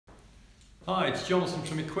Hi, it's Jonathan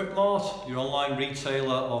from Equipmart, your online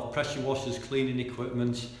retailer of pressure washers, cleaning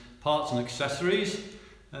equipment, parts and accessories.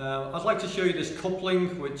 I'd like to show you this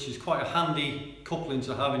coupling, which is quite a handy coupling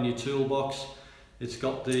to have in your toolbox. It's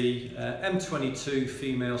got the M22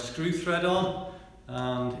 female screw thread on,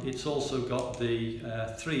 and it's also got the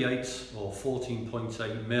 3/8 or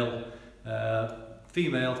 14.8mm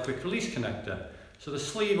female quick release connector. So the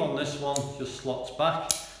sleeve on this one just slots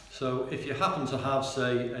back. So if you happen to have,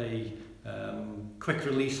 say, a quick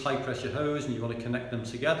release high pressure hose and you want to connect them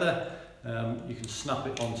together, you can snap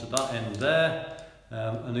it onto that end there,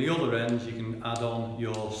 and the other end you can add on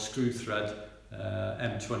your screw thread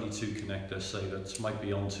M22 connector, say that might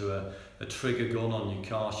be onto a trigger gun on your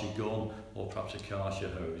Karcher gun or perhaps a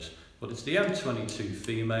Karcher hose. But it's the M22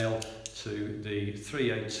 female to the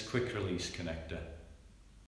 3/8 quick release connector.